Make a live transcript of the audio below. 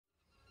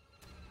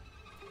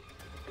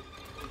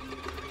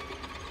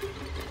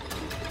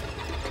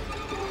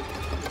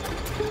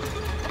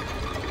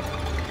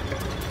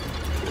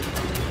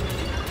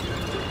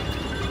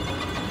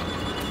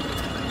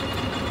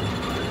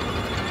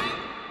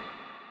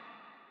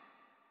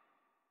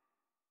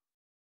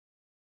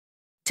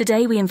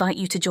Today we invite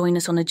you to join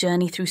us on a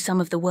journey through some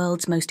of the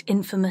world's most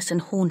infamous and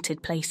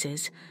haunted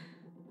places.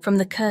 From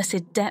the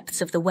cursed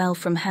depths of the well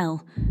from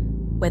hell,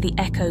 where the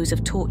echoes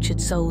of tortured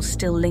souls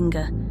still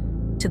linger,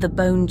 to the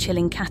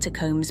bone-chilling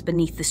catacombs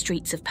beneath the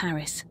streets of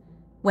Paris,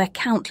 where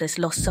countless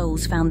lost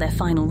souls found their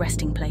final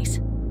resting place.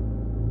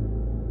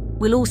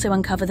 We'll also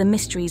uncover the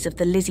mysteries of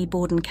the Lizzie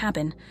Borden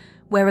cabin,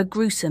 where a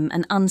gruesome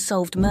and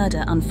unsolved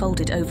murder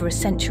unfolded over a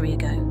century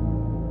ago.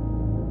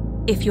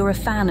 If you're a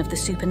fan of the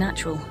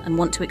supernatural and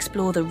want to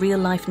explore the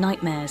real-life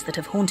nightmares that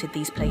have haunted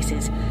these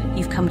places,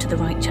 you've come to the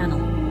right channel.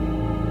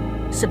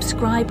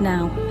 Subscribe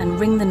now and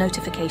ring the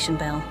notification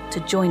bell to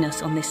join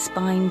us on this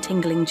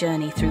spine-tingling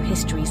journey through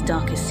history's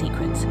darkest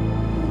secrets.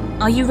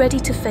 Are you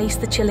ready to face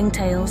the chilling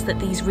tales that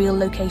these real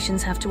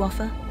locations have to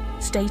offer?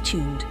 Stay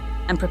tuned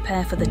and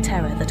prepare for the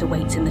terror that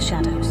awaits in the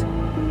shadows.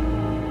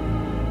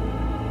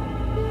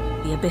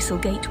 The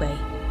Abyssal Gateway,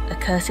 a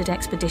cursed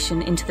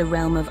expedition into the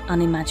realm of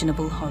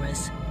unimaginable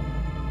horrors.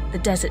 The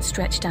desert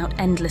stretched out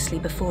endlessly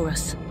before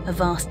us, a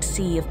vast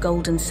sea of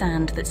golden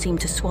sand that seemed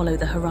to swallow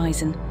the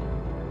horizon.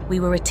 We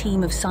were a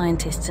team of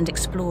scientists and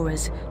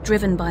explorers,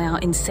 driven by our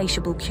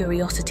insatiable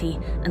curiosity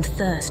and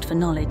thirst for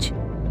knowledge.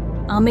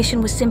 Our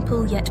mission was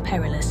simple yet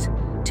perilous,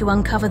 to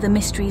uncover the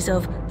mysteries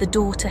of the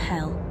Door to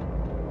Hell.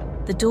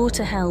 The Door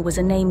to Hell was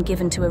a name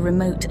given to a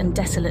remote and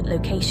desolate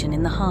location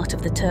in the heart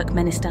of the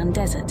Turkmenistan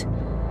desert.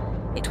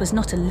 It was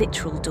not a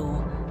literal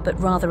door, but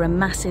rather a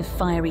massive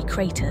fiery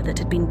crater that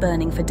had been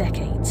burning for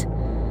decades.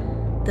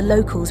 The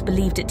locals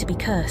believed it to be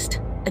cursed,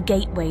 a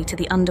gateway to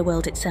the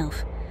underworld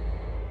itself.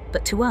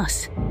 But to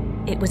us,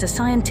 it was a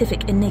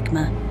scientific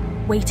enigma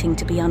waiting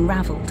to be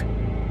unraveled.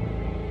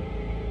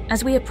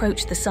 As we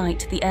approached the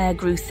site, the air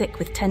grew thick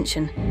with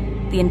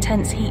tension. The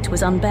intense heat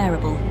was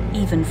unbearable,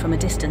 even from a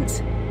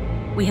distance.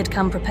 We had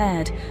come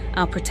prepared,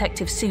 our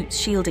protective suits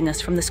shielding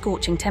us from the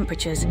scorching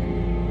temperatures.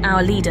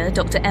 Our leader,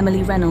 Dr.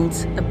 Emily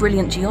Reynolds, a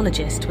brilliant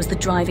geologist, was the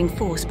driving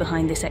force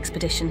behind this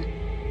expedition.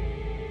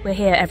 "We're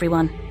here,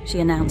 everyone," she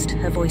announced,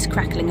 her voice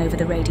crackling over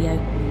the radio.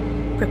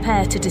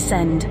 "Prepare to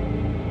descend."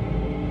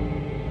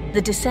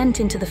 The descent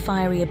into the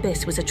fiery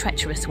abyss was a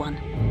treacherous one.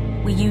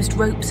 We used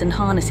ropes and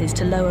harnesses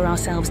to lower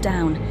ourselves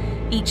down,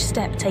 each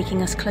step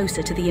taking us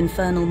closer to the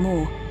infernal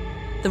maw.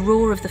 The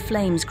roar of the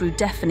flames grew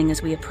deafening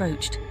as we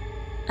approached,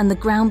 and the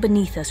ground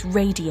beneath us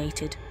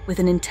radiated with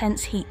an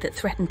intense heat that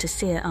threatened to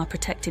sear our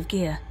protective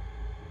gear.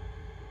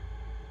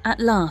 At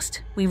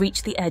last, we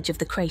reached the edge of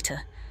the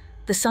crater.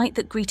 The sight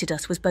that greeted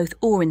us was both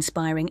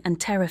awe-inspiring and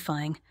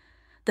terrifying.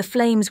 The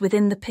flames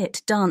within the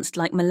pit danced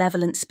like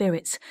malevolent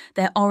spirits,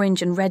 their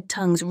orange and red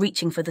tongues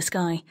reaching for the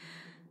sky.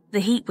 The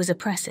heat was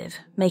oppressive,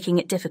 making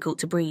it difficult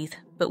to breathe,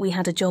 but we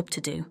had a job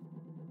to do.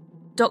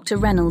 Dr.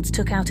 Reynolds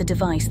took out a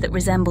device that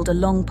resembled a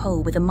long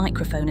pole with a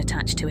microphone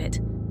attached to it.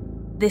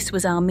 This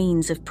was our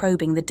means of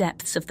probing the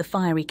depths of the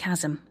fiery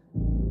chasm.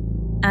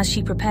 As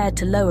she prepared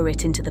to lower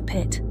it into the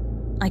pit,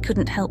 I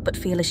couldn't help but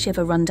feel a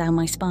shiver run down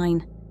my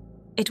spine.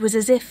 It was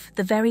as if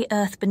the very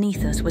earth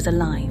beneath us was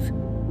alive,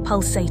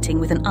 pulsating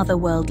with an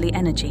otherworldly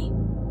energy.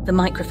 The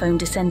microphone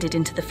descended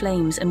into the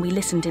flames and we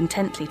listened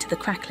intently to the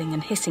crackling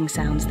and hissing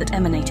sounds that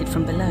emanated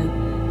from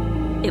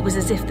below. It was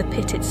as if the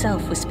pit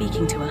itself was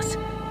speaking to us,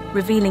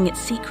 revealing its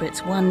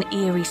secrets one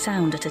eerie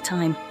sound at a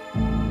time.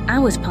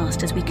 Hours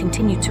passed as we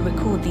continued to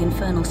record the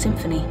infernal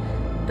symphony,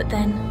 but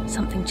then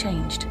something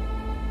changed.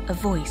 A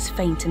voice,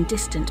 faint and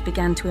distant,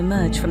 began to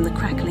emerge from the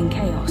crackling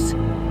chaos.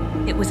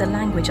 It was a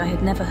language I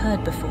had never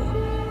heard before,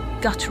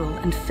 guttural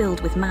and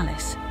filled with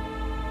malice.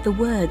 The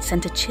words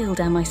sent a chill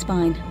down my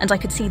spine, and I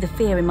could see the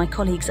fear in my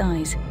colleagues'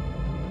 eyes.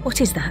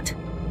 "What is that?"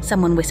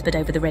 someone whispered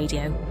over the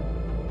radio.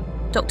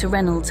 Dr.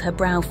 Reynolds, her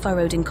brow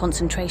furrowed in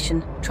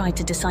concentration, tried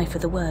to decipher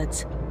the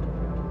words.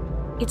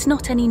 "It's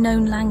not any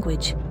known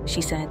language,"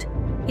 she said.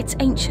 "It's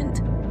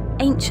ancient,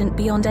 ancient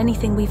beyond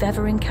anything we've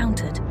ever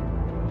encountered."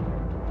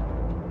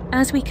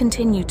 As we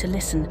continued to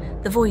listen,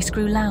 the voice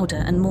grew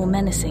louder and more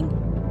menacing.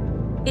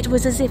 It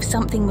was as if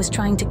something was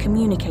trying to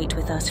communicate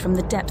with us from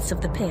the depths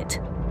of the pit.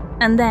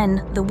 And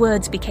then the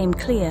words became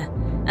clear,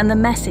 and the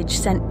message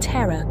sent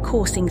terror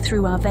coursing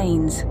through our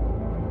veins.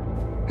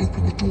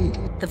 "Open the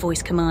door," the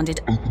voice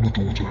commanded. "Open the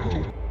door to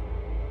hell."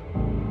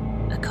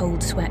 A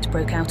cold sweat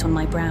broke out on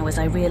my brow as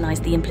I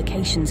realized the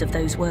implications of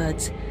those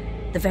words.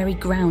 The very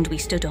ground we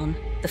stood on,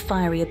 the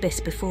fiery abyss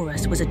before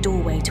us, was a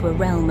doorway to a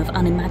realm of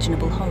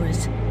unimaginable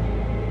horrors.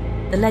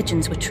 The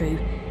legends were true,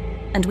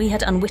 and we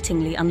had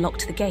unwittingly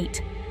unlocked the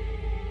gate.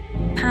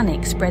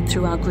 Panic spread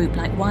through our group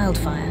like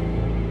wildfire.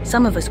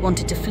 Some of us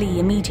wanted to flee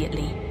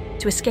immediately,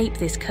 to escape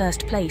this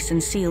cursed place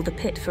and seal the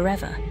pit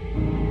forever.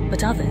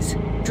 But others,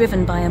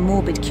 driven by a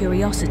morbid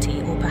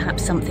curiosity or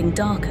perhaps something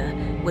darker,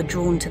 were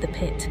drawn to the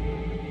pit.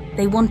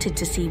 They wanted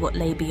to see what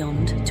lay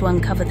beyond, to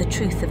uncover the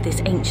truth of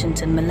this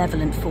ancient and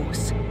malevolent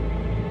force.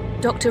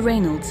 Dr.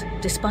 Reynolds,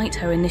 despite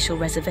her initial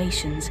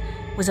reservations,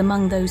 was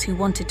among those who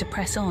wanted to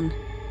press on.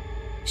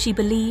 She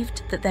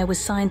believed that there was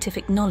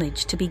scientific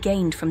knowledge to be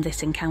gained from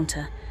this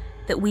encounter,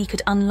 that we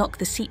could unlock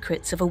the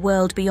secrets of a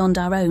world beyond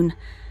our own.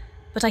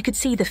 But I could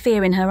see the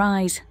fear in her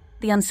eyes,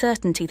 the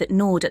uncertainty that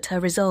gnawed at her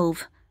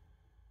resolve.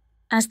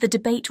 As the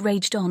debate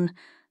raged on,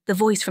 the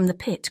voice from the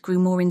pit grew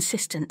more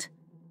insistent.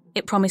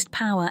 It promised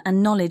power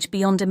and knowledge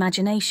beyond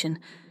imagination,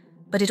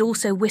 but it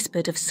also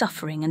whispered of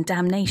suffering and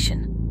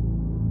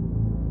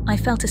damnation. I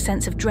felt a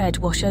sense of dread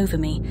wash over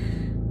me,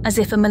 as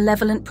if a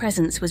malevolent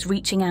presence was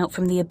reaching out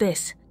from the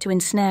abyss to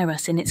ensnare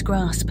us in its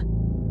grasp.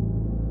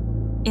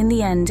 In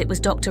the end, it was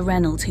Dr.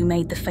 Reynolds who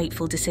made the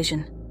fateful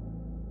decision.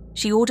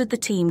 She ordered the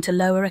team to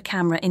lower a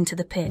camera into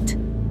the pit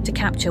to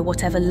capture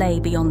whatever lay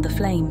beyond the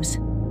flames.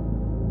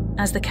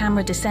 As the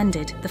camera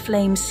descended, the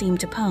flames seemed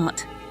to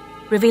part,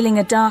 revealing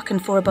a dark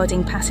and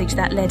foreboding passage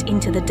that led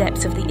into the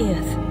depths of the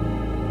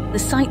earth. The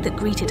sight that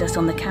greeted us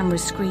on the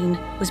camera's screen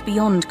was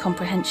beyond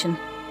comprehension.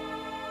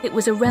 It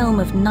was a realm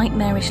of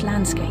nightmarish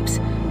landscapes,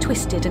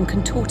 twisted and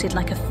contorted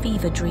like a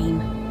fever dream.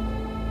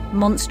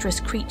 Monstrous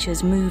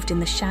creatures moved in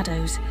the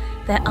shadows,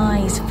 their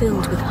eyes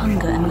filled with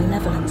hunger and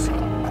malevolence.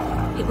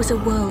 It was a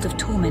world of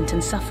torment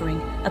and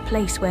suffering, a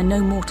place where no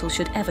mortal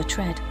should ever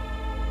tread.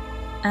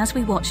 As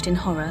we watched in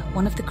horror,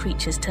 one of the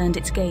creatures turned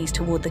its gaze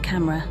toward the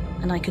camera,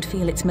 and I could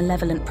feel its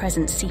malevolent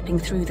presence seeping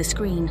through the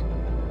screen.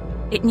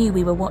 It knew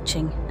we were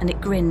watching, and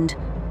it grinned,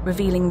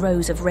 revealing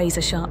rows of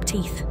razor-sharp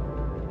teeth.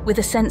 With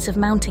a sense of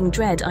mounting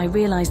dread, I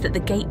realized that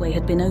the gateway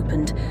had been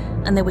opened,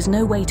 and there was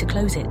no way to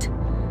close it.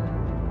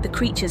 The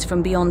creatures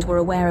from beyond were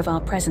aware of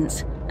our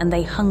presence, and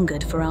they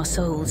hungered for our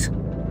souls.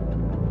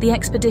 The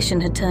expedition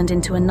had turned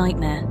into a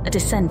nightmare, a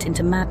descent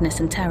into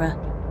madness and terror.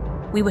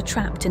 We were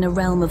trapped in a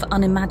realm of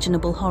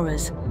unimaginable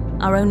horrors,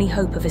 our only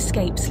hope of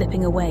escape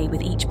slipping away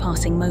with each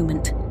passing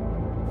moment.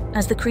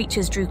 As the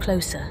creatures drew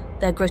closer,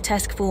 their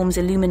grotesque forms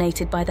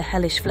illuminated by the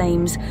hellish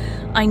flames,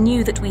 I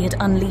knew that we had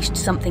unleashed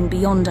something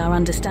beyond our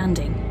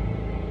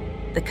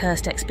understanding. The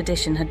cursed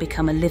expedition had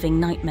become a living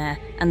nightmare,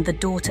 and the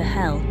door to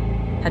hell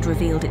had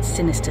revealed its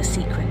sinister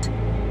secret.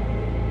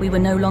 We were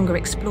no longer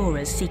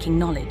explorers seeking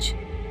knowledge.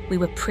 We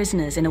were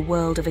prisoners in a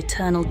world of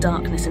eternal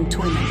darkness and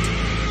torment,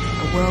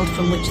 a world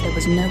from which there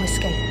was no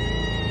escape.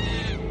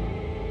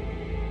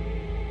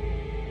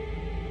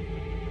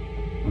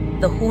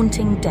 The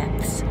haunting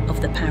depths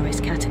of the Paris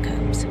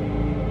catacombs.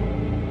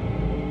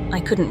 I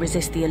couldn't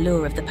resist the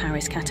allure of the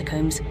Paris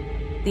catacombs.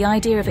 The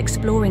idea of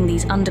exploring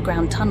these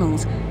underground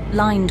tunnels,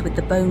 lined with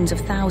the bones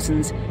of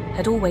thousands,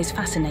 had always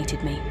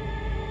fascinated me.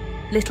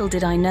 Little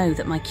did I know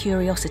that my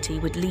curiosity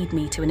would lead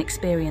me to an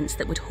experience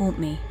that would haunt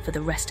me for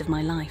the rest of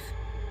my life.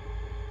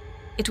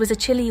 It was a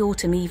chilly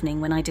autumn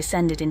evening when I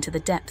descended into the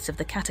depths of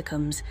the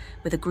catacombs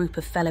with a group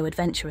of fellow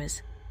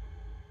adventurers.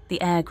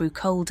 The air grew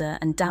colder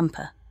and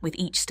damper with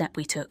each step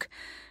we took,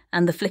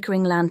 and the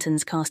flickering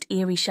lanterns cast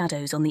eerie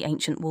shadows on the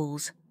ancient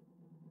walls.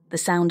 The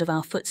sound of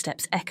our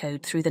footsteps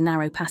echoed through the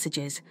narrow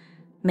passages,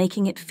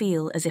 making it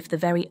feel as if the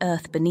very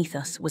earth beneath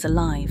us was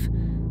alive,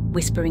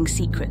 whispering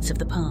secrets of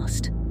the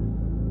past.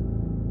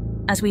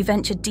 As we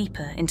ventured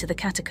deeper into the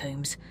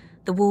catacombs,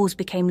 the walls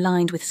became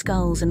lined with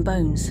skulls and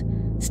bones,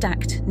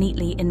 stacked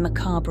neatly in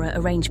macabre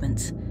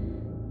arrangements.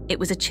 It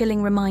was a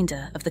chilling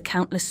reminder of the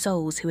countless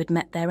souls who had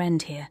met their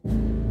end here.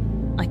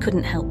 I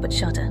couldn't help but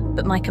shudder,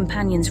 but my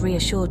companions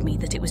reassured me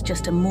that it was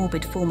just a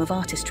morbid form of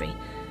artistry.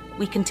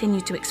 We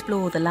continued to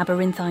explore the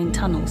labyrinthine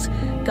tunnels,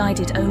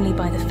 guided only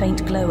by the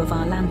faint glow of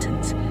our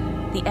lanterns.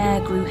 The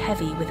air grew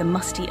heavy with a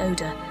musty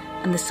odour,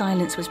 and the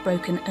silence was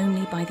broken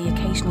only by the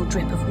occasional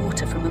drip of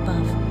water from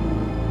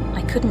above.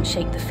 I couldn't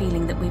shake the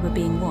feeling that we were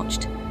being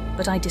watched,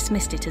 but I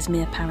dismissed it as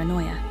mere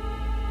paranoia.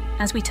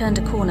 As we turned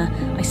a corner,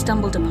 I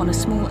stumbled upon a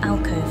small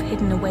alcove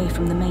hidden away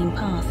from the main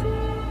path.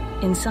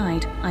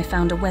 Inside, I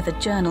found a weathered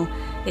journal,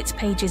 its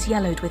pages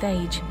yellowed with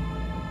age.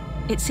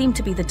 It seemed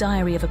to be the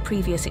diary of a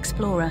previous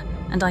explorer,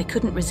 and I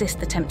couldn't resist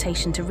the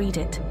temptation to read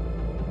it.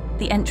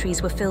 The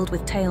entries were filled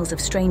with tales of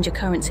strange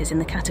occurrences in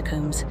the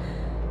catacombs,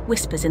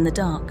 whispers in the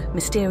dark,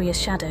 mysterious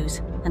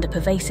shadows, and a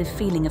pervasive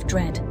feeling of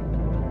dread.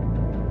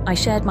 I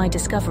shared my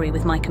discovery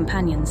with my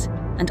companions,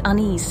 and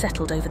unease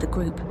settled over the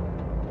group.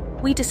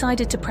 We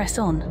decided to press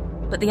on,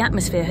 but the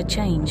atmosphere had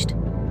changed.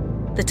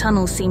 The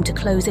tunnels seemed to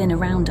close in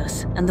around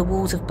us, and the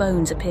walls of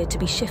bones appeared to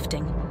be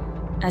shifting,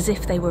 as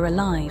if they were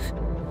alive.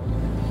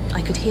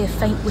 I could hear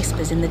faint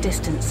whispers in the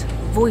distance,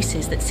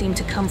 voices that seemed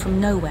to come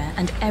from nowhere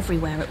and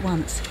everywhere at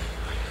once.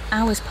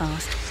 Hours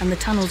passed, and the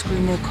tunnels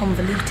grew more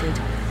convoluted.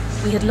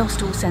 We had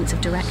lost all sense of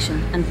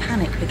direction, and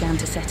panic began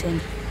to set in.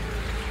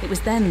 It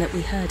was then that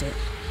we heard it,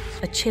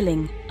 a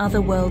chilling,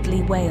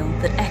 otherworldly wail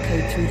that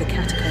echoed through the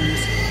catacombs.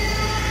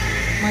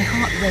 My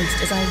heart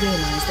raced as I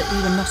realized that we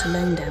were not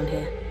alone down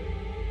here.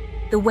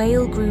 The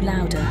wail grew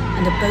louder,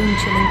 and a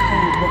bone-chilling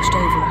cold washed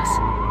over us.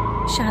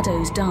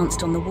 Shadows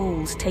danced on the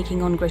walls,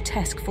 taking on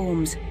grotesque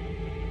forms.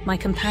 My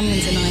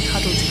companions and I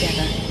huddled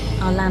together,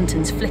 our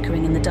lanterns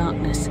flickering in the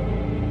darkness.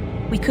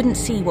 We couldn't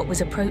see what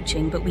was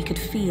approaching, but we could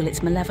feel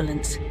its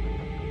malevolence.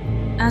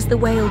 As the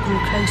wail grew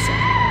closer,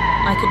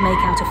 I could make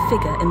out a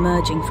figure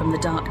emerging from the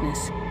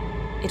darkness.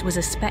 It was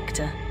a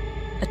spectre,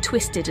 a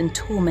twisted and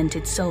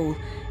tormented soul,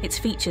 its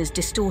features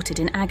distorted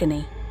in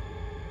agony.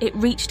 It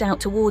reached out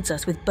towards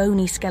us with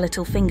bony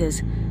skeletal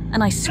fingers,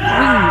 and I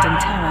screamed in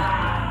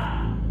terror.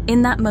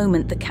 In that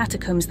moment, the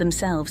catacombs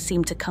themselves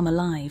seemed to come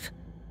alive.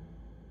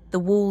 The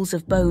walls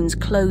of bones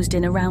closed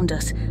in around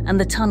us, and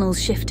the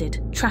tunnels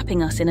shifted,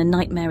 trapping us in a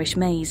nightmarish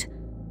maze.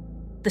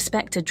 The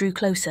spectre drew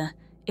closer,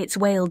 its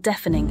wail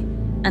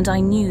deafening, and I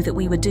knew that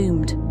we were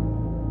doomed.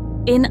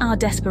 In our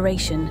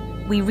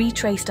desperation, we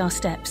retraced our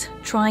steps,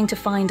 trying to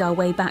find our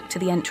way back to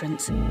the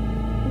entrance.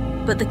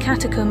 But the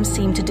catacombs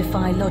seemed to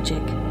defy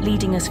logic,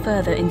 leading us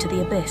further into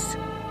the abyss.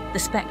 The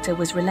spectre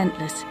was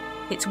relentless,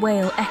 its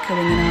wail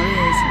echoing in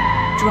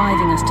our ears,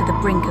 driving us to the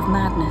brink of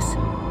madness.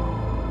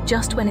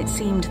 Just when it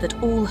seemed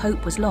that all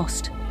hope was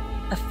lost,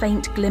 a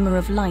faint glimmer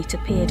of light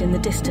appeared in the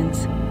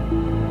distance.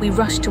 We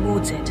rushed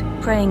towards it,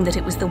 praying that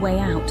it was the way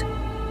out.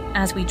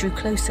 As we drew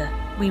closer,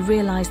 we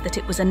realized that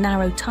it was a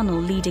narrow tunnel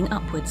leading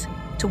upwards,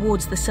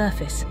 towards the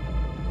surface.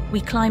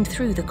 We climbed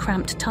through the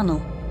cramped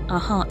tunnel, our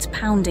hearts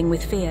pounding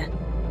with fear.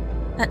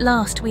 At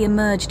last, we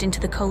emerged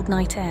into the cold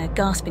night air,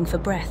 gasping for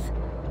breath.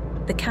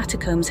 The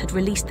catacombs had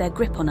released their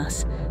grip on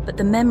us, but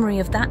the memory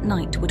of that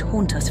night would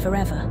haunt us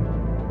forever.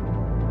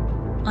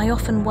 I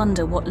often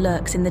wonder what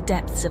lurks in the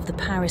depths of the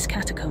Paris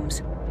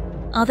catacombs.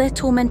 Are there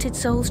tormented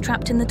souls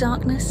trapped in the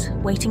darkness,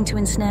 waiting to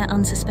ensnare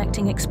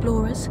unsuspecting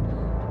explorers?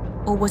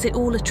 Or was it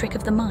all a trick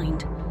of the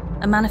mind,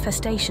 a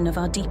manifestation of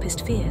our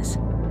deepest fears?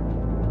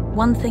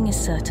 One thing is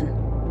certain,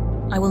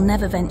 I will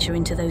never venture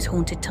into those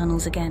haunted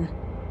tunnels again.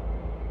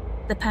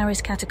 The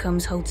Paris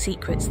catacombs hold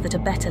secrets that are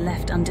better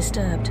left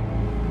undisturbed,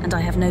 and I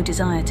have no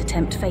desire to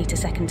tempt fate a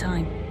second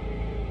time.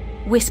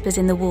 Whispers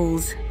in the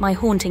walls, my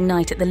haunting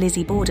night at the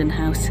Lizzie Borden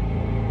house.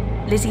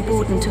 Lizzie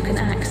Borden took an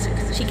axe.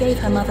 She gave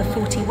her mother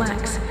 40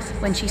 whacks.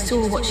 When she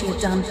saw what she had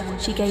done,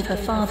 she gave her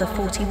father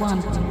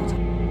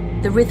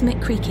 41. The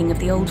rhythmic creaking of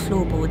the old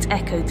floorboards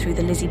echoed through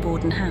the Lizzie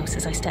Borden house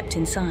as I stepped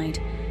inside.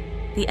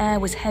 The air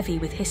was heavy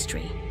with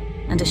history,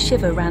 and a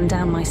shiver ran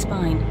down my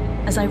spine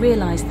as I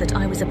realized that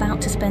I was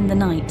about to spend the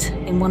night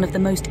in one of the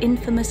most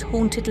infamous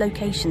haunted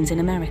locations in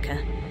America.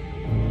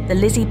 The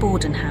Lizzie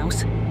Borden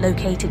house,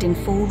 located in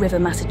Fall River,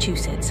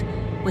 Massachusetts,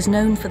 was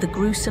known for the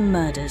gruesome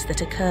murders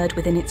that occurred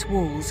within its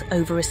walls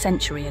over a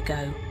century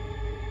ago.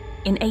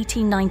 In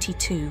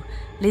 1892,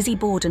 Lizzie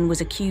Borden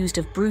was accused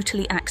of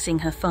brutally axing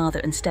her father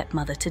and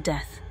stepmother to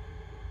death.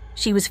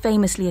 She was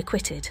famously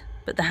acquitted,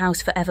 but the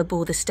house forever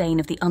bore the stain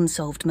of the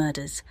unsolved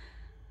murders.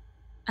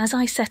 As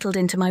I settled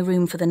into my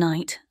room for the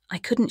night, I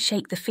couldn't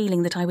shake the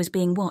feeling that I was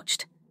being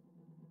watched.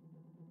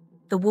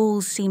 The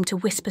walls seemed to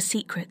whisper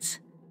secrets,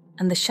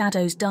 and the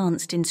shadows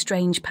danced in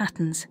strange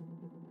patterns.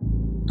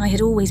 I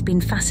had always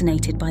been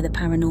fascinated by the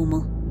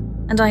paranormal,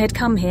 and I had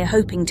come here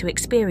hoping to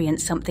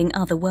experience something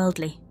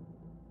otherworldly.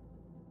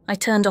 I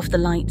turned off the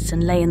lights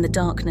and lay in the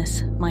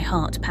darkness, my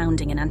heart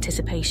pounding in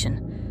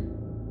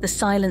anticipation. The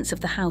silence of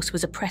the house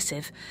was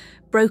oppressive,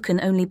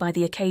 broken only by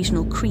the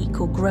occasional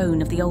creak or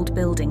groan of the old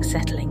building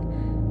settling.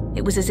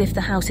 It was as if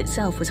the house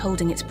itself was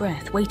holding its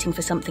breath, waiting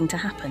for something to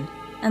happen.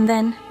 And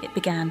then it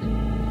began.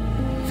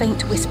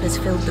 Faint whispers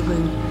filled the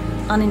room,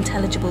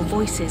 unintelligible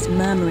voices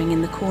murmuring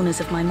in the corners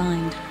of my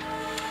mind.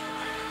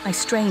 I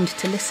strained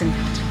to listen,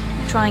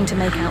 trying to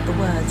make out the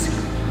words,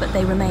 but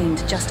they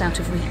remained just out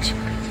of reach.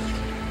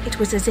 It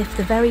was as if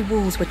the very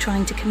walls were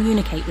trying to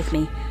communicate with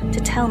me, to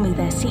tell me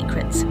their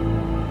secrets.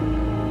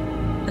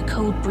 A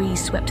cold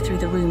breeze swept through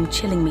the room,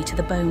 chilling me to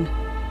the bone.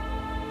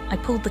 I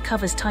pulled the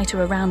covers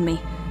tighter around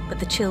me, but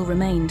the chill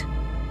remained.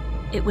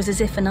 It was as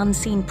if an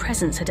unseen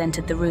presence had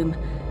entered the room,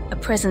 a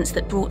presence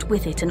that brought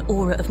with it an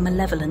aura of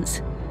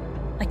malevolence.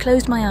 I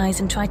closed my eyes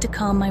and tried to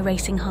calm my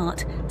racing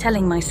heart,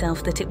 telling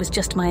myself that it was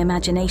just my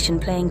imagination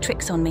playing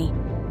tricks on me.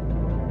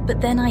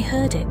 But then I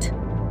heard it,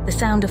 the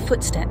sound of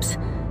footsteps,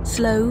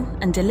 slow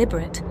and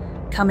deliberate,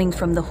 coming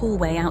from the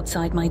hallway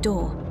outside my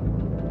door.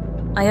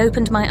 I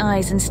opened my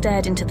eyes and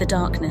stared into the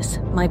darkness,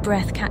 my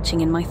breath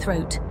catching in my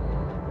throat.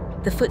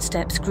 The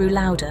footsteps grew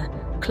louder,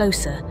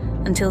 closer,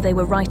 until they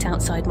were right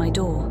outside my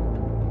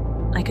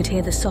door. I could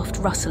hear the soft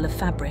rustle of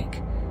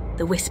fabric,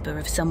 the whisper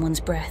of someone's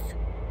breath.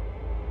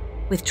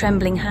 With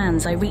trembling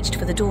hands, I reached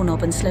for the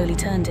doorknob and slowly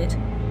turned it.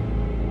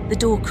 The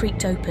door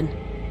creaked open,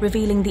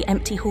 revealing the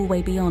empty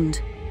hallway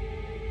beyond.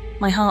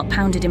 My heart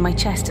pounded in my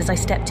chest as I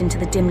stepped into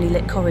the dimly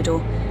lit corridor,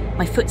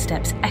 my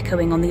footsteps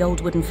echoing on the old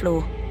wooden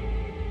floor.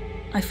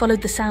 I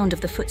followed the sound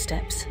of the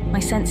footsteps, my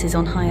senses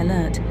on high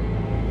alert.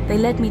 They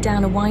led me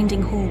down a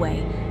winding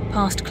hallway,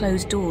 past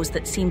closed doors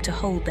that seemed to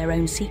hold their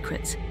own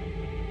secrets.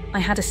 I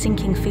had a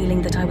sinking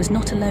feeling that I was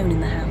not alone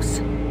in the house,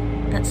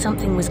 that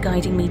something was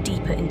guiding me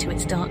deeper into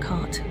its dark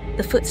heart.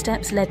 The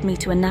footsteps led me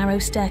to a narrow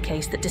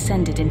staircase that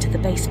descended into the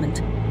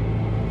basement.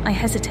 I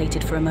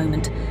hesitated for a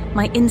moment,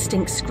 my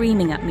instincts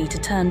screaming at me to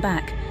turn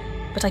back,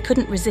 but I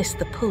couldn't resist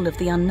the pull of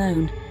the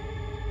unknown.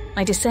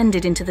 I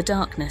descended into the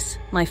darkness,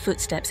 my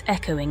footsteps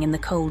echoing in the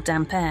cold,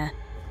 damp air.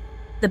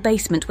 The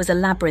basement was a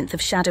labyrinth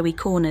of shadowy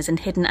corners and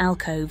hidden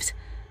alcoves.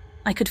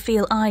 I could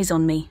feel eyes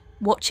on me,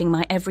 watching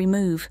my every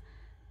move.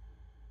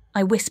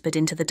 I whispered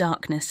into the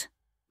darkness,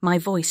 my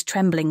voice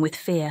trembling with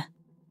fear.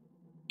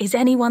 "Is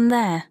anyone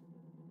there?"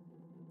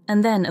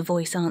 And then a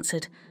voice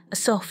answered, a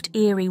soft,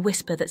 eerie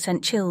whisper that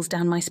sent chills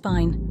down my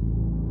spine.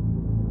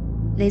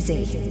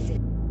 "Lizzie,"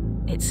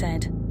 it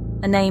said,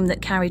 a name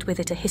that carried with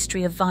it a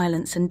history of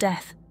violence and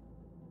death.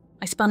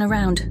 I spun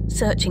around,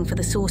 searching for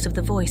the source of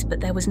the voice, but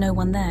there was no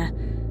one there.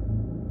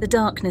 The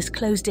darkness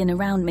closed in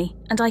around me,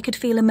 and I could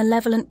feel a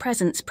malevolent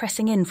presence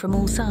pressing in from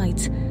all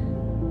sides.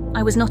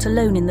 I was not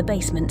alone in the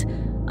basement.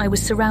 I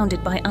was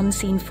surrounded by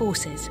unseen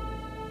forces.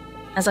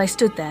 As I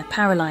stood there,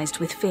 paralyzed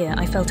with fear,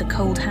 I felt a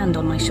cold hand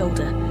on my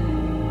shoulder.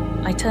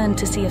 I turned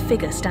to see a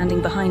figure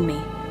standing behind me,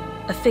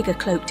 a figure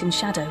cloaked in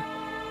shadow.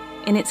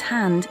 In its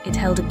hand, it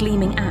held a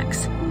gleaming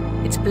axe,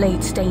 its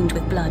blade stained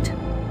with blood.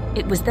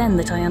 It was then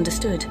that I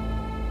understood.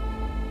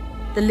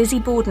 The Lizzie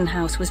Borden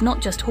house was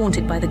not just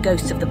haunted by the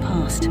ghosts of the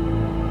past.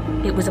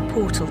 It was a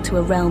portal to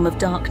a realm of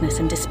darkness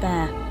and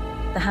despair.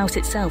 The house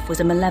itself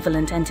was a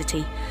malevolent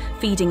entity,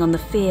 feeding on the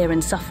fear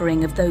and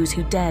suffering of those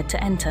who dared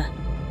to enter.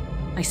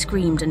 I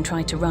screamed and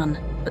tried to run,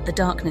 but the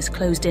darkness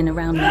closed in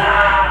around me,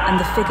 and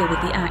the figure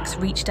with the axe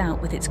reached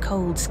out with its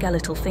cold,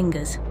 skeletal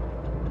fingers.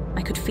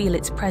 I could feel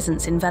its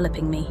presence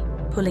enveloping me,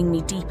 pulling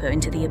me deeper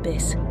into the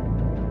abyss.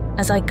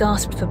 As I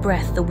gasped for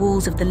breath, the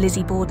walls of the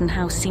Lizzie Borden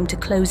house seemed to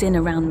close in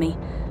around me,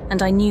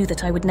 and I knew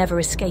that I would never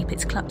escape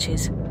its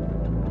clutches.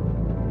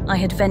 I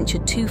had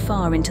ventured too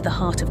far into the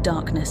heart of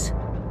darkness,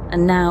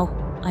 and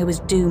now I was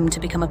doomed to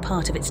become a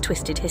part of its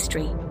twisted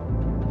history.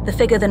 The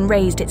figure then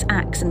raised its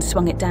axe and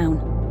swung it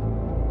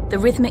down. The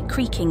rhythmic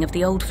creaking of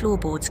the old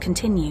floorboards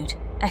continued,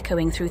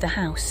 echoing through the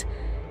house,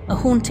 a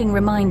haunting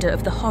reminder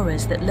of the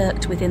horrors that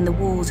lurked within the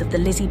walls of the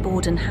Lizzie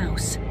Borden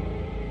house.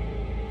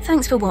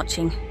 Thanks for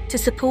watching. To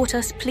support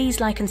us, please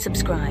like and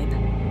subscribe.